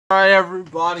Alright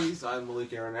everybody, so I'm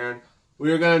Malik Aaron.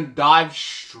 We are going to dive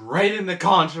straight into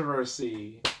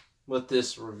controversy with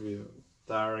this review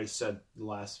that I already said in the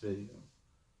last video.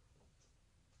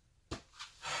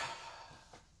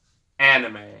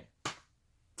 Anime.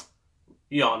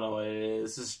 You all know what it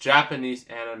is. It's Japanese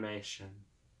animation.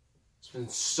 There's been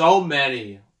so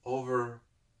many over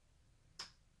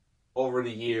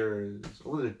the years,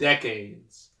 over the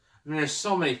decades. I mean, there's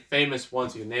so many famous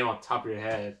ones you can name off the top of your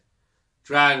head.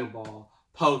 Dragon Ball,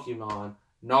 Pokemon,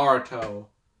 Naruto,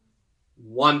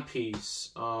 One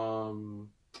Piece,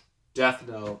 Death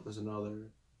Note, there's another.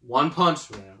 One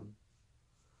Punch Man.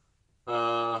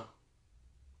 I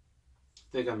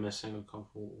think I'm missing a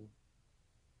couple.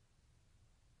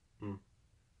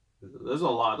 There's a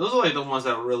lot. Those are like the ones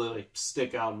that really like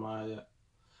stick out in my,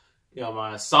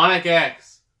 my Sonic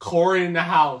X, Cory in the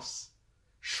House,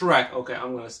 Shrek. Okay,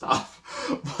 I'm gonna stop.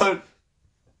 But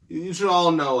you should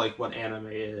all know like what anime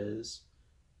is,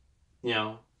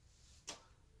 And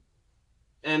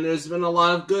there's been a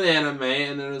lot of good anime,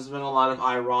 and there's been a lot of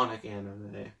ironic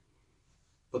anime.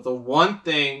 But the one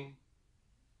thing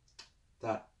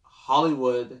that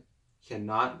Hollywood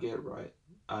cannot get right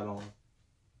at all: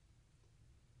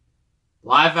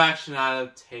 live-action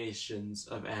adaptations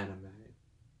of anime.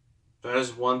 That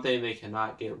is one thing they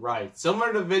cannot get right.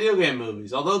 Similar to video game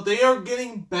movies, although they are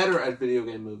getting better at video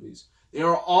game movies. They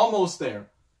are almost there.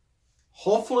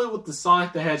 Hopefully with the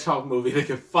Sonic the Hedgehog movie, they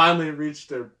can finally reach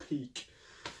their peak.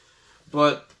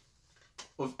 But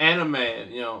with anime,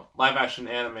 live-action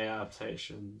anime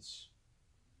adaptations,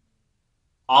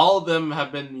 all of them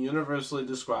have been universally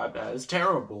described as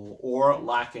terrible or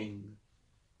lacking.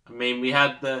 I mean, we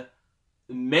had the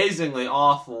amazingly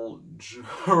awful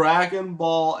Dragon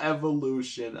Ball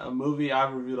Evolution, a movie I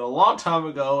reviewed a long time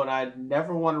ago and I'd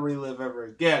never want to relive ever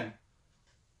again.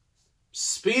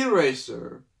 Speed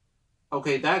Racer,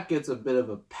 okay, that gets a bit of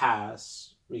a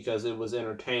pass because it was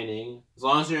entertaining. As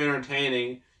long as you're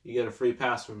entertaining, you get a free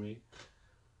pass from me.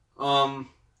 I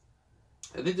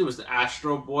think there was the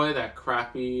Astro Boy, that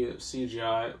crappy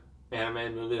CGI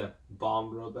anime movie that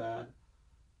bombed real bad.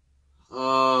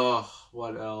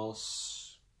 What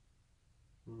else?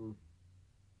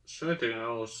 Should I think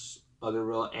else? Other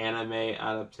real anime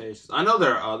adaptations. I know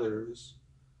there are others.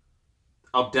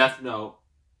 Death Note.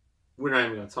 We're not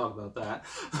even going to talk about that.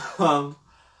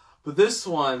 But this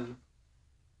one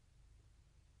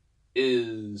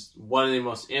is one of the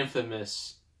most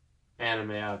infamous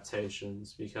anime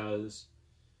adaptations because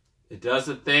it does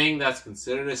a thing that's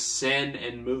considered a sin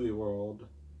in movie world.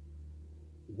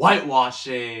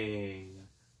 Whitewashing.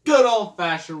 Good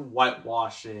old-fashioned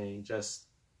whitewashing. Just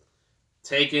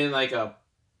taking like a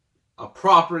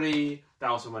property that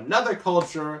was from another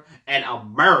culture and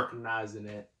Americanizing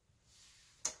it.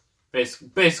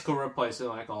 Basically replacing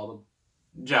like all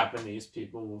the Japanese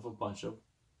people with a bunch of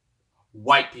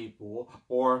white people,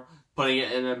 or putting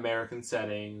it in an American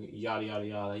setting, yada yada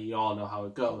yada. You all know how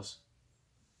it goes.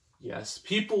 Yes,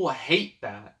 people hate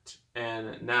that,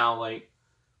 and now like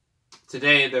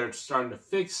today they're starting to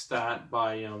fix that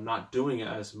by not doing it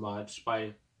as much,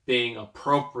 by being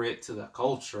appropriate to the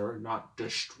culture, not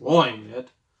destroying it.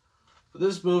 But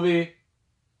this movie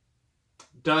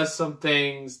does some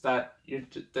things that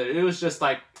it was just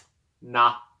like,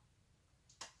 nah,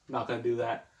 not gonna do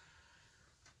that.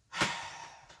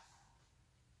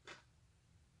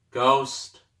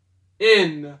 Ghost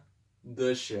in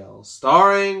the Shell,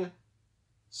 starring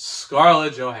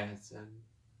Scarlett Johansson.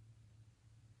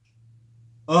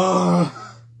 Where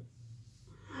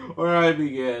do I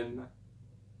begin?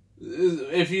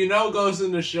 If you know Ghost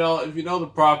in the Shell, if you know the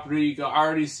property, you can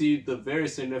already see the very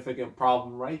significant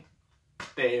problem right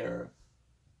there.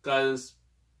 Because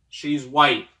she's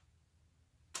white.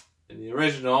 In the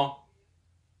original,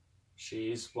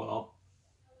 she's,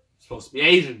 supposed to be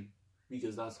Asian.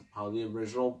 Because that's how the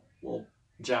original,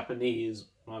 Japanese,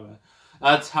 my bad.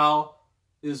 That's how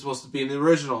it's supposed to be in the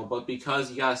original. But because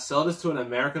you gotta sell this to an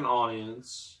American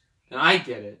audience, and I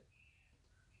get it.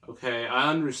 Okay,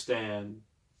 I understand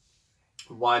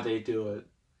why they do it.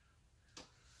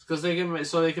 It's because they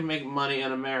can make money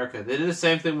in America. They did the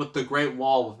same thing with The Great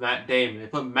Wall with Matt Damon. They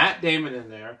put Matt Damon in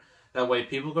there. That way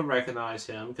people can recognize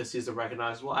him because he's a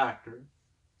recognizable actor.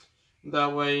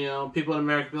 That way, people in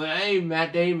America be like, hey,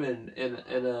 Matt Damon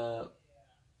in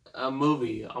a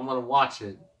movie. I'm going to watch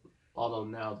it. Although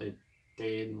now they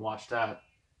didn't watch that.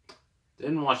 They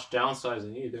didn't watch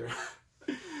Downsizing either.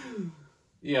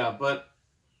 Yeah, but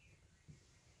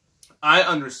I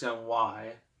understand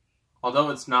why.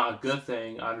 Although it's not a good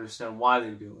thing, I understand why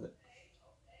they do it.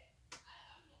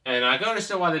 And I can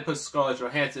understand why they put Scarlett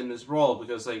Johansson in this role,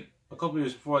 because like a couple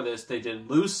years before this, they did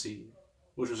Lucy,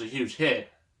 which was a huge hit.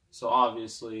 So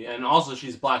obviously, and also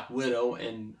she's Black Widow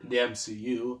in the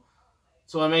MCU,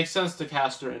 so it makes sense to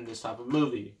cast her in this type of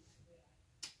movie.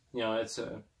 You know,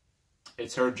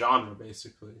 it's her genre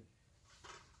basically.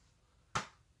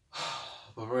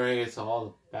 But we're gonna get to all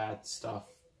the bad stuff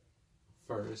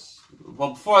first. But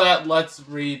before that, let's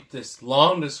read this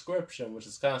long description, which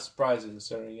is kind of surprising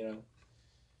considering, you know,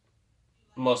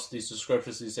 most of these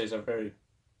descriptions these days are very,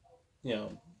 you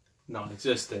know,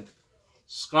 non-existent.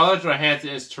 Scarlett Johansson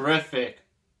is terrific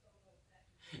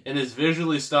and is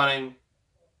visually stunning.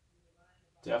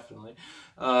 Definitely.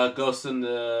 Ghost in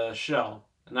the Shell.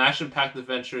 An action-packed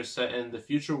adventure set in the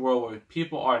future world where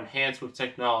people are enhanced with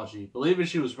technology. Believing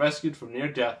she was rescued from near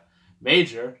death,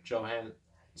 Major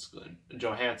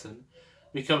Johansson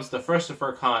becomes the first of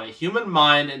her kind, a human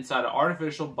mind inside an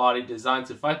artificial body designed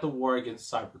to fight the war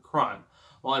against cybercrime.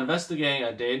 While investigating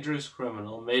a dangerous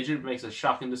criminal, Major makes a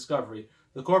shocking discovery.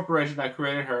 The corporation that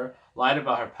created her lied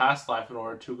about her past life in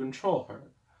order to control her.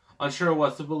 Unsure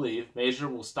what to believe, Major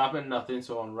will stop at nothing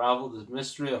to unravel the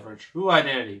mystery of her true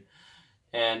identity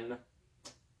and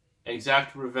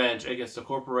exact revenge against the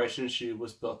corporation she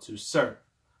was built to serve.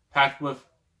 Packed with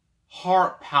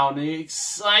heart-pounding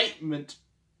excitement,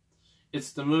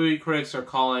 it's the movie critics are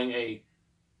calling a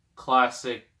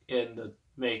classic in the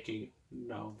making.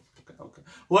 No. Okay.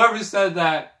 Who said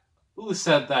that?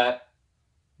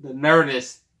 The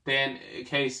Nerdist, Dan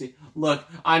Casey. Look,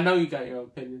 I know you got your own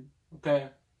opinion, okay?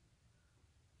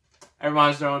 Everyone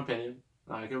has their own opinion.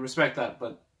 I can respect that,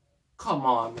 but come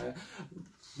on, man.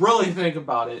 Really think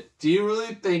about it. Do you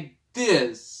really think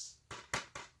this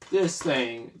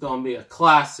thing gonna be a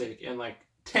classic in like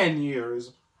 10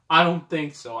 years? I don't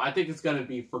think so. I think it's gonna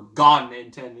be forgotten in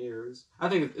 10 years. I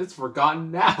think it's forgotten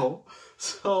now.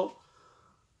 So,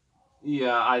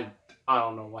 yeah, I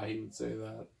don't know why he would say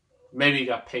that. Maybe he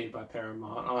got paid by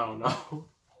Paramount. I don't know.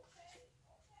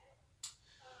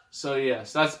 So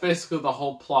yes, that's basically the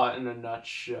whole plot in a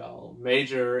nutshell.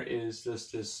 Major is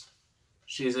just this.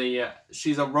 She's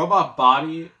a robot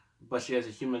body, but she has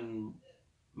a human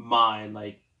mind,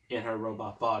 like, in her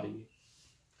robot body.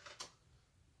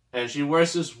 And she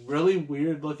wears this really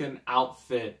weird looking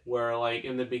outfit where, like,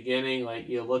 in the beginning, like,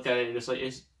 you look at it, you're just like,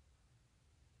 it's.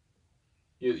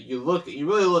 You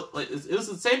really look like it was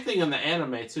the same thing in the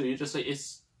anime too. You just like,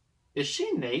 is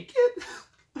she naked?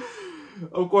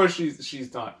 Of course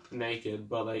she's not naked,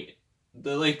 but like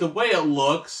the way it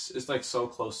looks is like so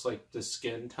close, like the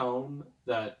skin tone,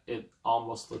 that it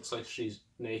almost looks like she's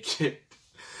naked.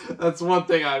 That's one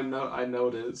thing I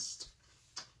noticed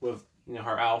with, you know,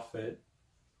 her outfit.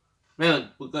 Man,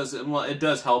 because it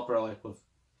does help her like with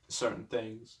certain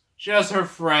things. She has her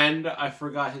friend, I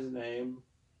forgot his name.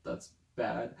 That's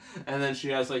bad. And then she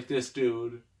has like this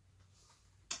dude,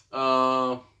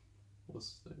 what's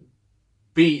his name?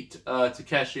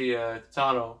 Takeshi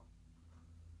Kitano,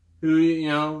 who, you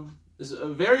know, is a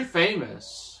very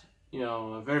famous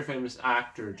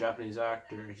actor, Japanese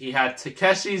actor. He had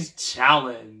Takeshi's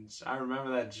Challenge. I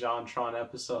remember that JonTron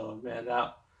episode. Man,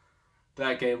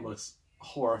 that game looks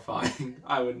horrifying.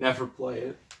 I would never play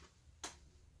it.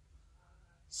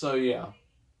 So yeah.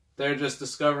 They're just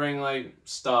discovering, like,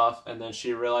 stuff, and then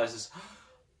she realizes,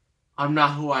 I'm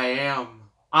not who I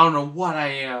am. I don't know what I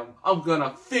am. I'm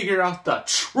gonna figure out the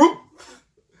truth.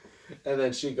 And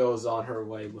then she goes on her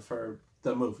way with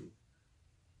the movie.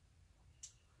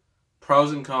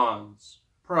 Pros and cons.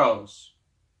 Pros.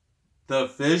 The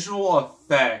visual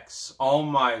effects, oh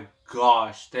my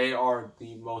gosh, they are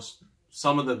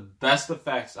some of the best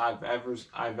effects I've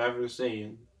ever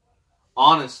seen.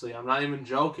 Honestly, I'm not even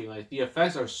joking. Like, the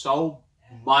effects are so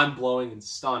mind-blowing and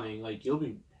stunning. Like,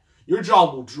 your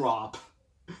jaw will drop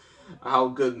how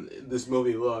good this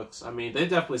movie looks. I mean, they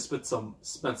definitely spent some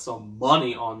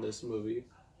money on this movie.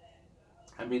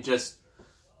 I mean, just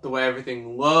the way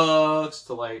everything looks,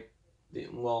 to like,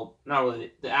 well, not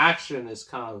really. The action is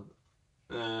kind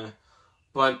of,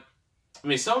 but I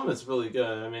mean, some of it's really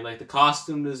good. I mean, like the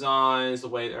costume designs, the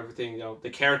way everything, you know, the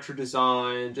character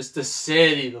design, just the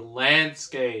city, the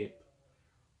landscape,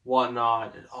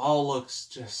 whatnot. It all looks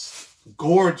just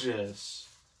gorgeous,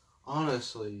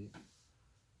 honestly.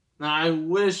 Now, I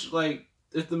wish, like,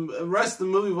 if the rest of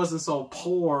the movie wasn't so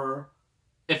poor,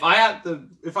 if I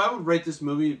would rate this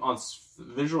movie on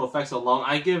visual effects alone,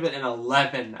 I give it an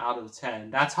 11 out of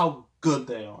 10. That's how good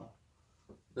they are.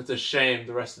 It's a shame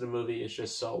the rest of the movie is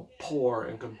just so poor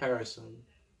in comparison.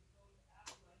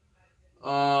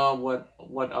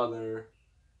 What other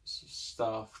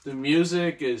stuff? The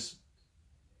music is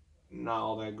not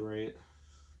all that great.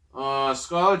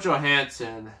 Scarlett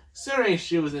Johansson, considering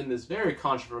she was in this very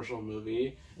controversial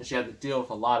movie and she had to deal with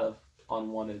a lot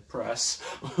unwanted press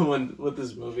with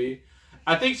this movie.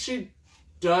 I think she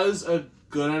does a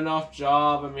good enough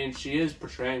job. I mean, she is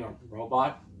portraying a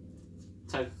robot,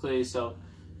 technically, so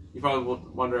you're probably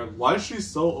wondering, why is she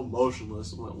so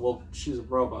emotionless? Well, she's a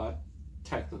robot,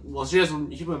 technically. Well, she has a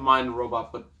human mind and a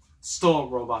robot, but still a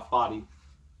robot body.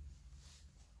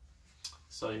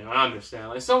 So, you know, I understand.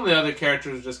 Like, some of the other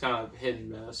characters are just kind of hit and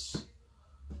miss.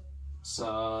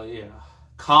 So, yeah.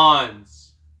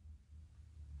 Cons.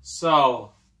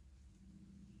 So,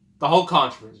 the whole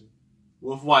controversy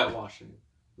with whitewashing.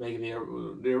 Making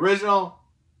the original,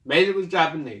 made it with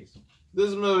Japanese.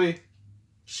 This movie,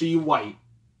 she white.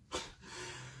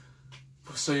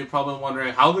 So you're probably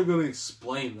wondering how they're going to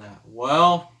explain that.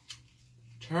 Well,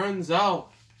 turns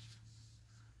out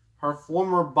her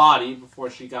former body, before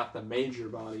she got the major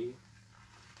body,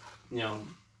 you know,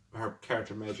 her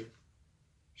character major,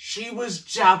 she was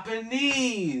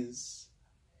Japanese.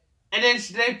 And then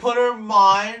they put her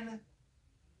mind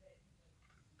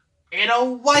in a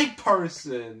white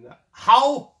person.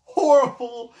 How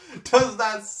horrible does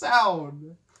that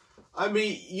sound? I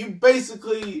mean,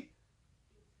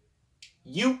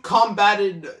 you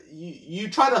combated, you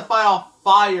try to fight off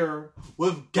fire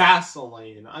with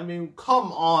gasoline. I mean,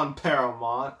 come on,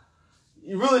 Paramount.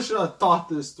 You really should have thought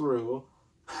this through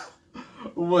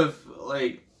with,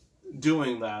 like,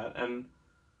 doing that. And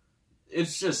it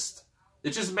just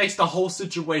makes the whole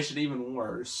situation even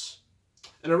worse.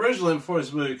 And originally, before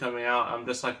this movie coming out, I'm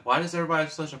just like, why does everybody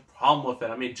have such a problem with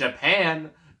it? I mean, Japan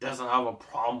doesn't have a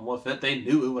problem with it. They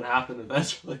knew it would happen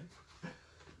eventually.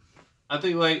 I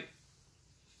think, like,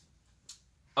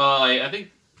 I think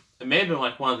it may have been,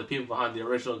 like, one of the people behind the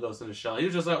original Ghost in the Shell. He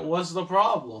was just like, what's the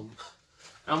problem?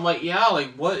 And I'm like, yeah,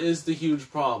 like, what is the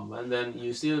huge problem? And then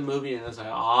you see the movie and it's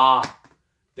like,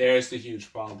 there's the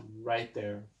huge problem right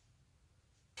there.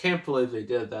 Can't believe they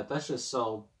did that. That's just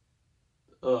so,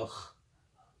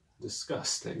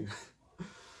 disgusting.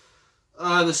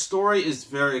 The story is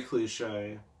very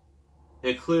cliche.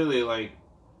 It clearly, like,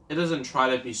 it doesn't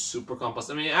try to be super complex.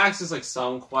 I mean, it asks us, like,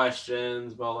 some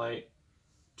questions, but, like,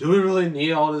 do we really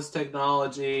need all this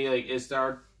technology? Like, is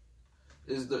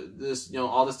this, you know,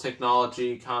 all this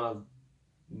technology kind of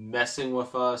messing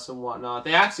with us and whatnot?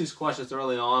 They ask these questions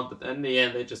early on, but then in the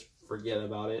end, they just forget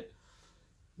about it.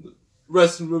 The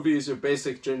rest of the movie is your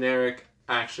basic, generic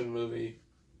action movie.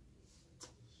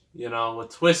 You know,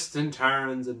 with twists and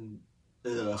turns and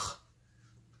ugh.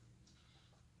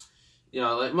 You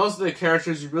know, like, most of the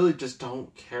characters you really just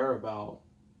don't care about.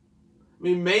 I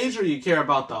mean, Major you care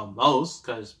about the most,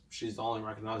 because she's the only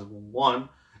recognizable one.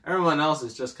 Everyone else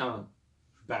is just kind of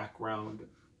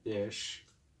background-ish.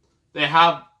 They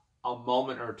have a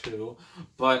moment or two,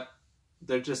 but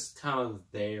they're just kind of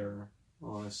there,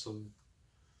 honestly.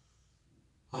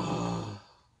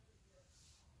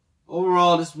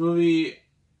 Overall, this movie,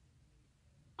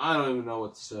 I don't even know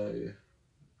what to say.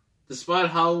 Despite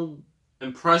how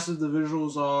impressive the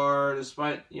visuals are,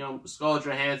 despite, you know, Scarlett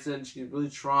Johansson, she's really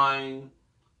trying,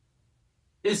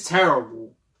 it's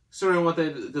terrible. Considering what they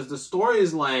do, because the story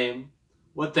is lame,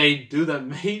 what they do that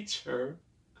Major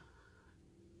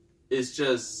is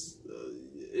just,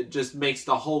 it just makes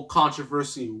the whole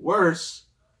controversy worse.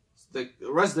 The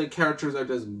rest of the characters are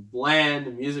just bland,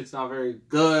 the music's not very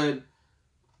good.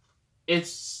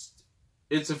 It's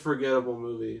a forgettable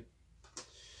movie.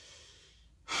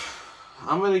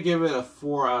 I'm going to give it a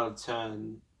 4 out of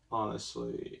 10,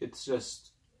 honestly. It's just...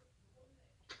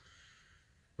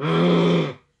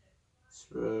 I'm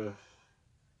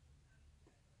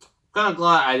kind of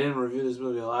glad I didn't review this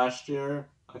movie last year.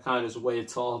 I kind of just waited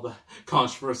till all the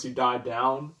controversy died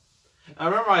down. I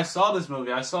remember I saw this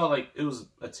movie. I saw, like, it was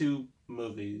 2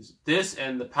 movies. This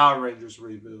and the Power Rangers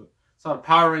reboot. I saw the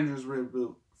Power Rangers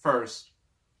reboot first.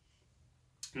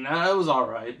 And that was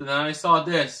alright. But then I saw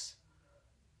this.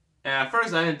 And at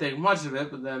first I didn't think much of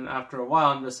it, but then after a while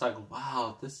I'm just like,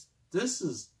 wow, this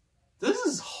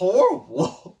is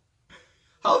horrible.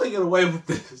 How did they get away with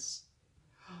this?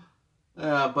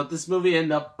 But this movie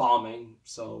ended up bombing,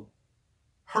 so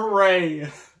hooray!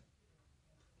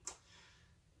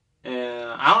 And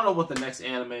I don't know what the next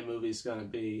anime movie is gonna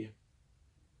be.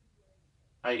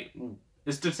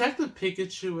 Is Detective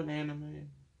Pikachu an anime?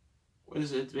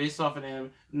 Is it based off an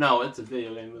anime? No, it's a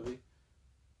video game movie.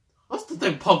 What's the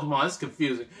thing? Pokemon. It's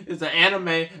confusing. It's an anime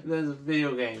and then it's a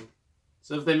video game.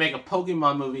 So if they make a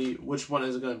Pokemon movie, which one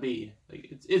is it going to be? Like,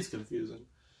 it's confusing.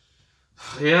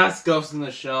 Yeah, that's Ghost in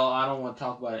the Shell. I don't want to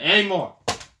talk about it anymore.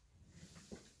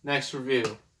 Next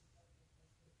review.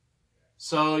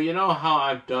 So, you know how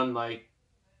I've done, like,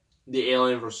 the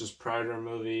Alien vs. Predator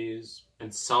movies,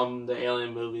 and some of the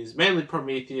Alien movies, mainly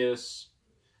Prometheus,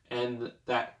 and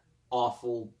that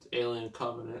awful Alien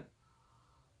Covenant.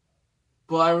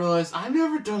 But I realized I've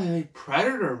never done any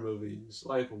Predator movies.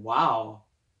 Like, wow.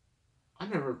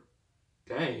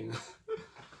 Dang.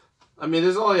 I mean,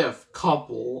 there's only a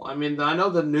couple. I mean, I know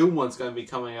the new one's going to be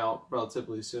coming out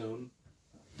relatively soon.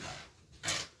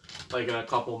 Like in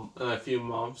a few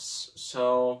months.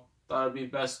 So, thought it'd be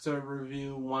best to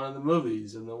review one of the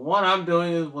movies. And the one I'm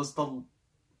doing was the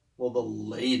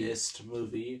latest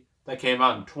movie that came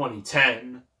out in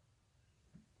 2010.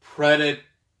 Predators.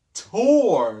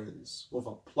 With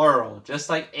a plural. Just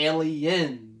like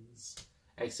Aliens.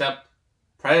 Except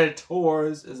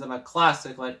Predators isn't a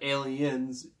classic like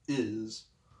Aliens is.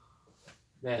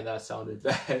 Man, that sounded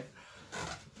bad.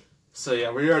 So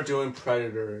yeah, we are doing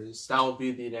Predators. That will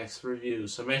be the next review.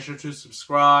 So make sure to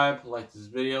subscribe, like this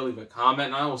video, leave a comment,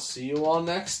 and I will see you all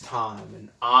next time. And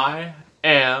I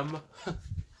am...